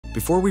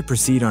Before we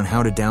proceed on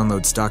how to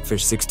download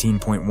Stockfish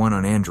 16.1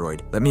 on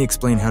Android, let me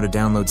explain how to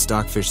download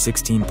Stockfish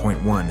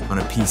 16.1 on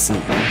a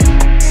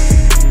PC.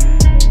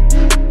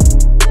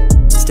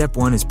 Step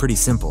 1 is pretty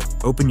simple.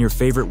 Open your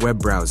favorite web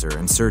browser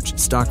and search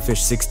Stockfish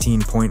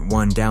 16.1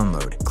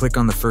 download. Click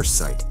on the first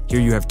site.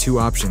 Here you have two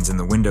options in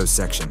the Windows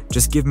section.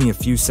 Just give me a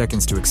few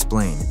seconds to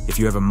explain. If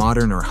you have a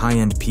modern or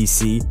high-end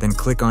PC, then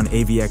click on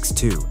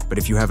AVX2. But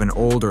if you have an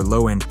old or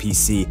low-end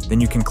PC, then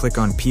you can click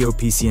on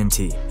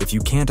POPCNT. If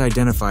you can't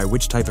identify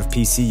which type of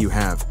PC you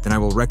have, then I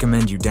will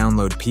recommend you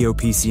download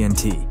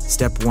POPCNT.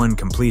 Step 1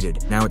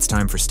 completed. Now it's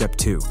time for Step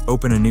 2.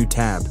 Open a new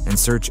tab and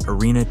search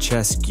Arena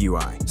Chess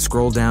GUI.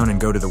 Scroll down and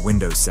go to the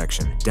Windows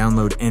section.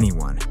 Download any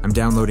one. I'm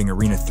downloading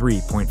Arena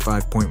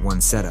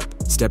 3.5.1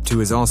 setup. Step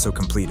 2 is also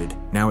completed.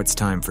 Now it's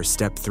time for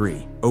Step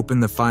 3. Open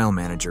the file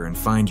manager and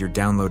find your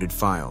downloaded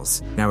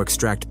files. Now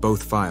extract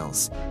both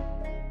files.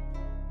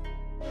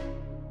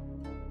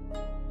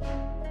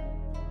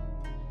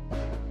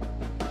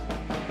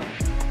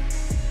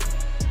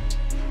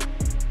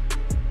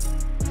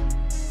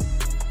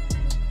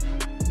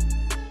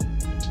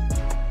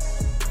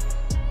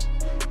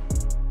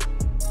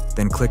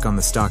 Then click on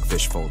the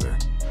Stockfish folder.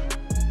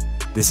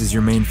 This is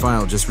your main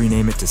file, just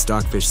rename it to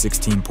Stockfish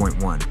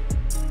 16.1.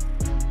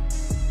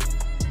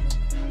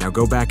 Now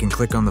go back and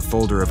click on the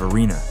folder of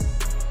Arena.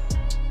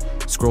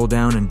 Scroll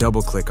down and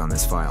double-click on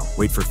this file.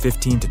 Wait for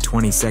 15 to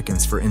 20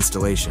 seconds for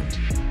installation.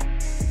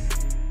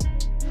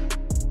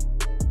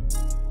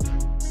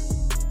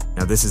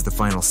 Now this is the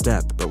final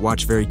step, but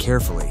watch very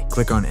carefully.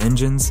 Click on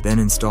Engines, then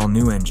install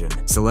New Engine.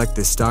 Select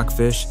this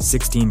Stockfish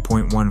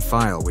 16.1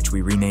 file, which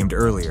we renamed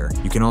earlier.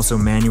 You can also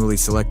manually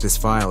select this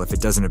file if it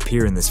doesn't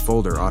appear in this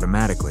folder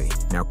automatically.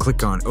 Now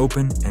click on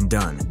Open and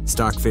Done.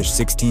 Stockfish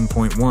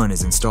 16.1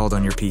 is installed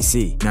on your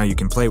PC. Now you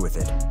can play with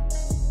it.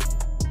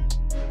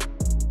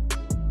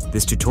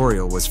 This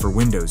tutorial was for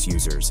Windows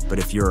users, but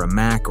if you're a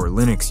Mac or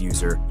Linux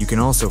user, you can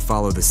also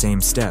follow the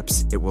same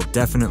steps. It will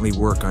definitely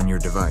work on your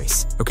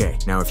device. Okay,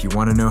 now if you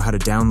want to know how to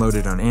download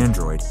it on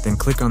Android, then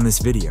click on this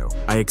video.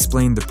 I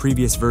explained the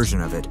previous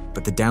version of it,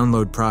 but the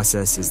download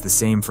process is the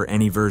same for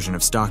any version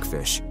of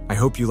Stockfish. I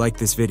hope you like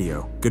this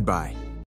video. Goodbye.